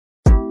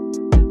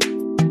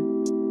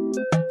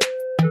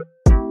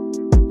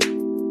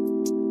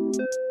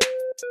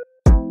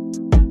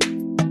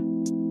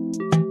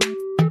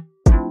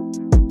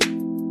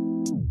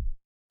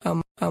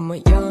I'm a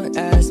young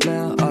ass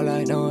man, all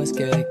I know is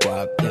get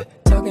guap, yeah.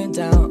 Talking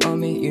down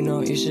on me, you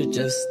know you should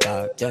just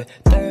stop, yeah.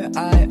 Third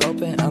eye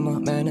open, I'm a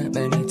man of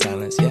many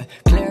talents, yeah.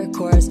 Clear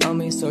course on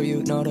me, so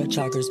you know the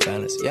chakras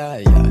balance, yeah,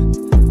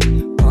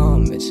 yeah.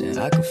 Palm mission,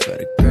 I can feel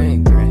the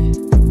green,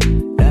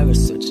 green. Never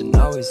switching,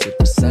 always with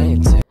the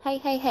same thing.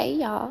 Hey,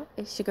 y'all.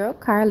 It's your girl,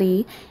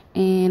 Carly,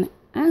 and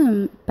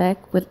I'm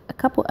back with a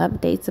couple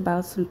updates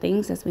about some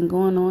things that's been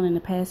going on in the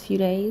past few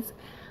days.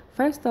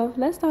 First off,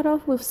 let's start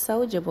off with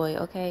Soulja Boy,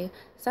 okay?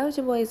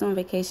 Soulja Boy is on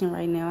vacation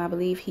right now. I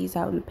believe he's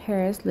out in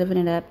Paris, living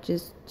it up,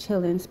 just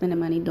chilling, spending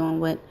money, doing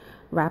what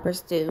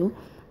rappers do.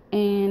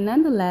 And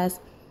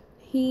nonetheless,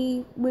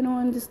 he went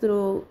on this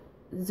little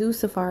zoo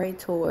safari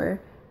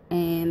tour,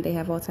 and they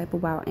have all type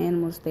of wild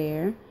animals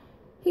there.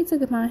 He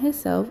took it upon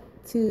himself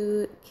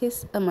to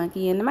kiss a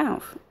monkey in the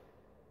mouth.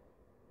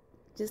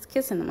 Just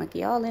kissing the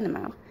monkey all in the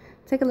mouth.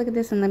 Take a look at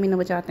this and let me know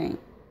what y'all think.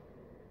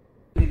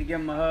 Need to give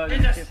him a hug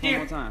and kiss one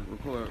more time.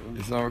 Record.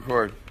 It's on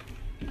record.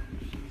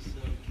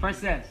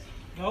 Princess.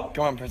 No.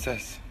 Come on,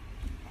 princess.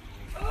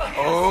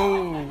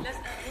 Oh.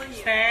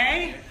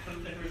 Stay.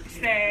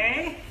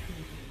 Stay.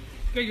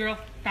 Good girl.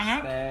 Tongue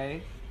out.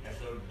 Stay.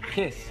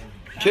 Kiss.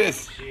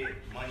 Kiss.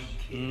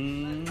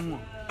 Mm.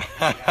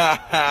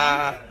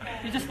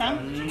 You just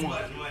tongue.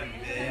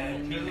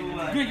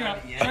 Good girl.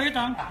 Show your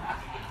tongue.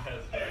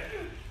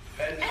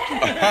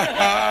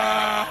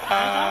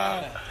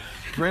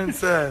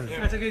 Princess.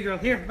 That's a good girl.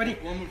 Here, buddy.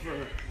 One more for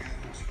her.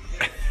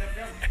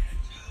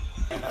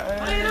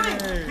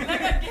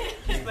 Hey.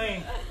 She's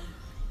playing.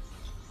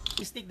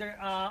 You stick their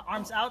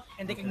arms out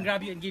and they can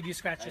grab you and give you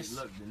scratches. Hey,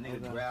 look, the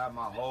nigga grabbed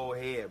my whole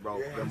head,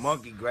 bro. The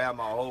monkey grabbed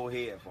my whole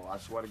head, bro. I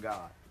swear to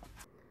God.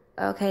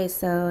 Okay,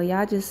 so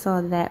y'all just saw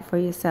that for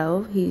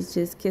yourself. He's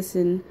just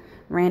kissing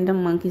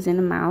random monkeys in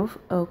the mouth.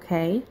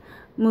 Okay,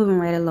 moving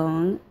right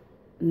along.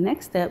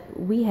 Next up,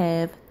 we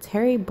have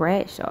Terry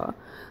Bradshaw,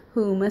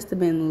 who must have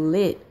been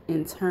lit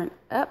and turned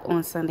up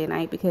on Sunday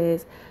night,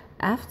 because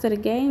after the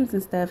games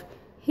and stuff,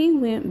 he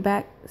went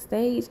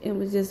backstage and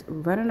was just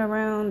running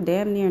around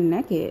damn near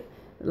naked,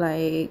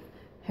 like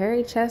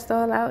hairy chest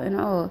all out and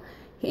all.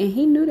 And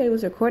he knew they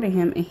was recording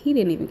him, and he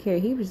didn't even care.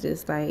 He was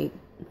just like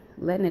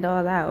letting it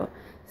all out.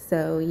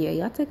 So yeah,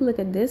 y'all take a look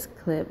at this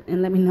clip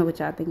and let me know what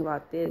y'all think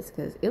about this,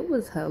 because it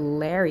was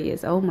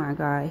hilarious. Oh my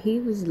God, he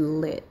was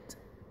lit.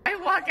 I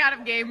walk out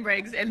of game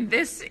breaks and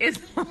this is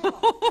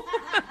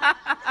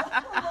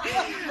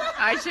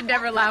I should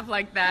never laugh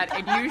like that,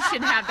 and you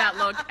should have that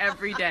look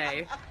every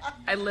day.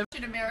 I live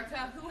in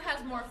America. Who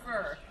has more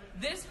fur,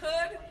 this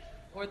hood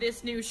or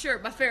this new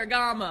shirt by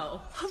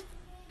Ferragamo?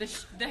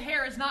 The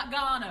hair is not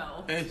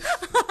Gano.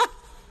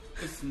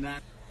 It's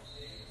not.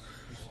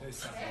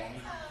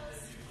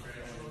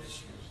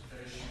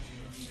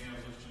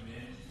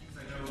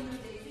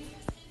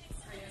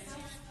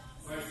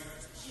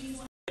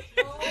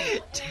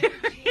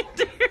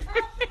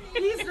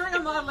 He's doing a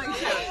modeling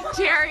show.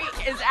 Terry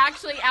is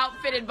actually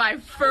outfitted by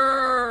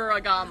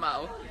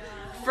Ferragamo.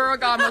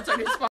 Ferragamo's on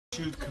his phone.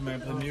 Shoot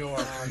command from New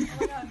York.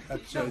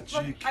 That's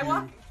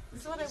GQ.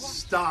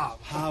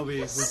 Stop,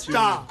 Howie.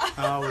 Stop,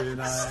 Howie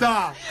and I.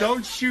 Stop!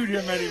 Don't shoot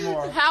him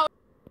anymore. How?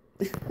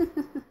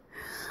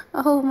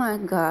 Oh my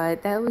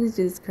God, that was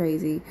just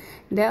crazy.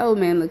 That old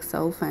man looked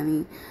so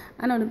funny.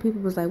 I know the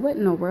people was like, what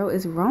in the world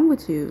is wrong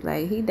with you?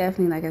 Like, he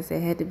definitely, like I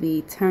said, had to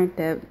be turned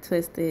up,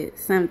 twisted,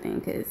 something,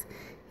 because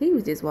he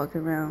was just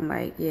walking around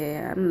like,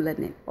 yeah, I'm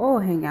letting it all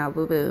hang out,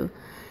 boo-boo.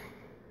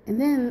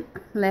 And then,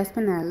 last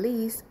but not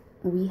least,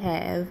 we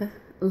have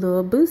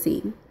Lil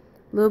Boosie.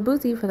 Lil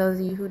Boosie, for those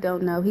of you who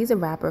don't know, he's a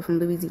rapper from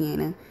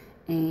Louisiana,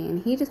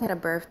 and he just had a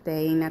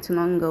birthday not too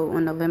long ago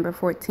on November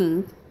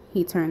 14th.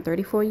 He turned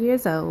 34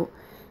 years old.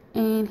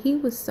 And he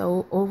was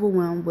so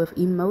overwhelmed with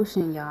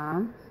emotion,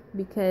 y'all,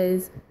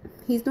 because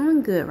he's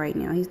doing good right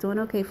now. He's doing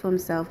okay for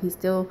himself. He's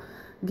still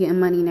getting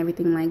money and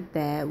everything like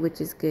that,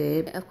 which is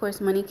good. Of course,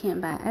 money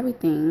can't buy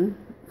everything.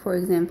 For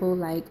example,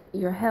 like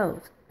your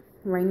health.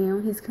 Right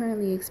now, he's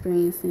currently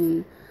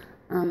experiencing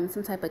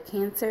some type of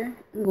cancer,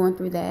 going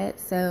through that.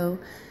 So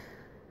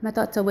my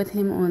thoughts are with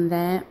him on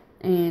that.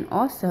 And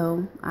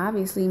also,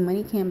 obviously,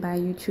 money can't buy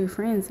you true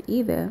friends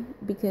either,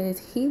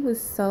 because he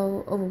was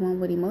so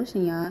overwhelmed with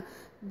emotion, y'all,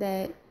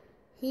 that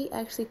he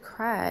actually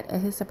cried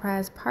at his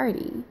surprise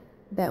party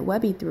that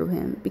Webbie threw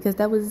him, because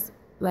that was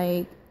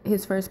like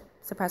his first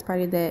surprise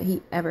party that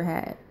he ever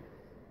had.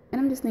 And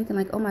I'm just thinking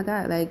like, oh my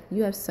God, like,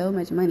 you have so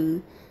much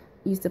money,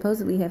 you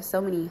supposedly have so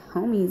many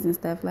homies and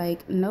stuff,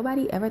 like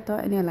nobody ever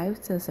thought in their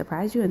life to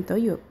surprise you and throw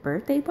you a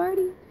birthday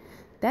party?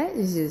 That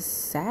is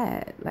just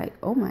sad. Like,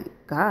 oh my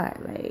God,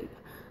 like,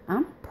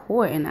 I'm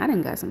poor and I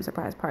done got some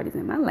surprise parties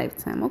in my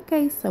lifetime,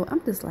 okay? So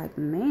I'm just like,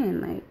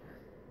 man, like,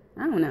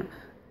 I don't know.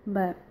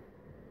 But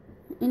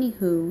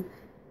anywho,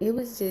 it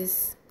was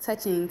just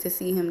touching to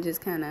see him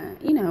just kind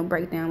of, you know,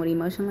 break down with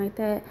emotion like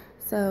that.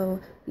 So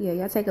yeah,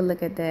 y'all take a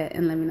look at that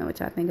and let me know what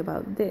y'all think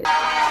about this.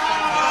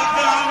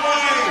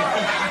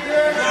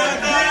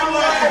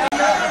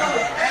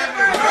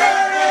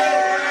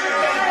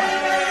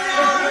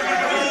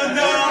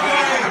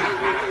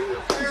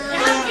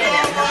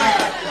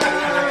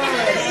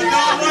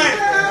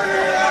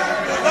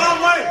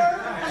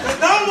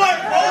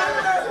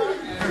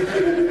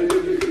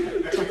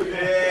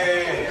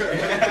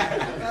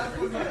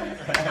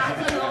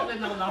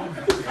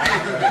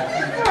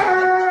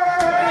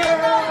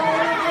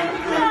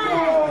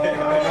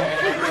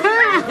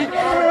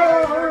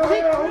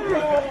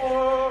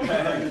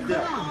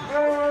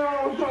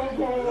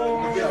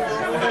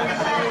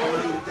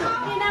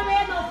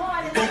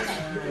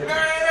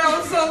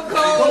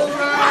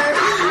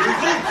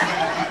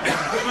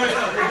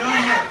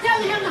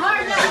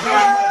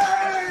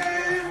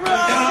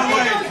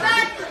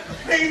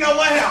 know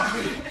what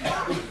happened?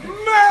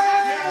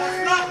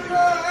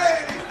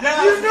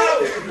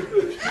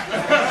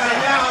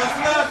 Y'all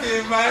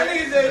snuffing, man.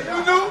 He said,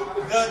 you knew?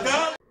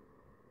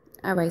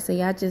 Alright, so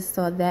y'all just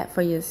saw that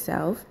for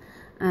yourself.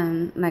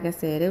 Like I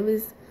said, it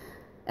was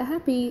a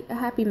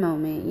happy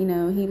moment. You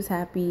know, he was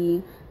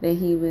happy that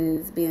he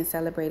was being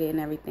celebrated and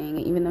everything.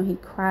 And even though he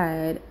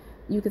cried,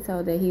 you could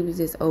tell that he was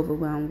just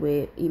overwhelmed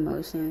with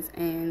emotions.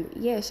 And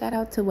yeah, shout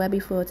out to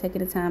Webbie for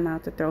taking the time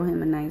out to throw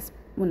him a nice,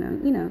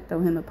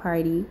 throw him a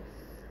party.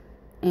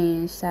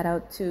 And shout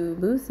out to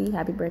Boosie.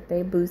 Happy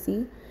birthday,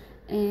 Boosie.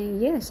 And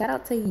yeah, shout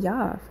out to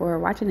y'all for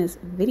watching this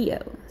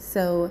video.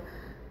 So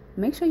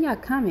make sure y'all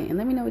comment and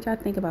let me know what y'all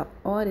think about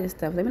all this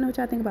stuff. Let me know what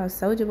y'all think about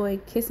Soulja Boy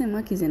kissing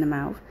monkeys in the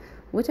mouth.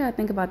 What y'all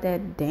think about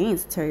that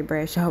dance Terry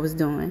Bradshaw was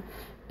doing?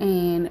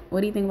 And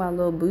what do you think about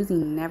Lil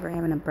Boosie never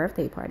having a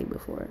birthday party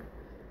before?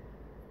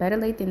 Better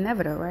late than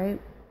never though, right?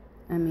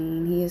 I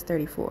mean, he is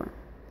 34.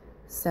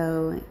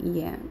 So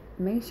yeah,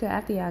 make sure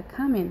after y'all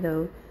comment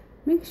though,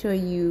 make sure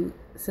you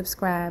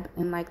subscribe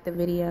and like the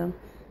video.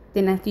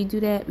 Then after you do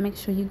that, make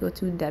sure you go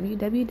to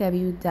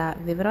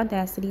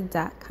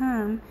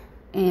www.vividaudacity.com,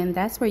 and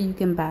that's where you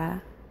can buy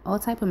all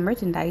type of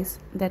merchandise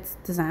that's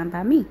designed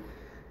by me.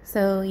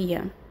 So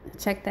yeah,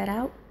 check that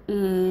out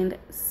and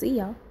see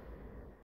y'all.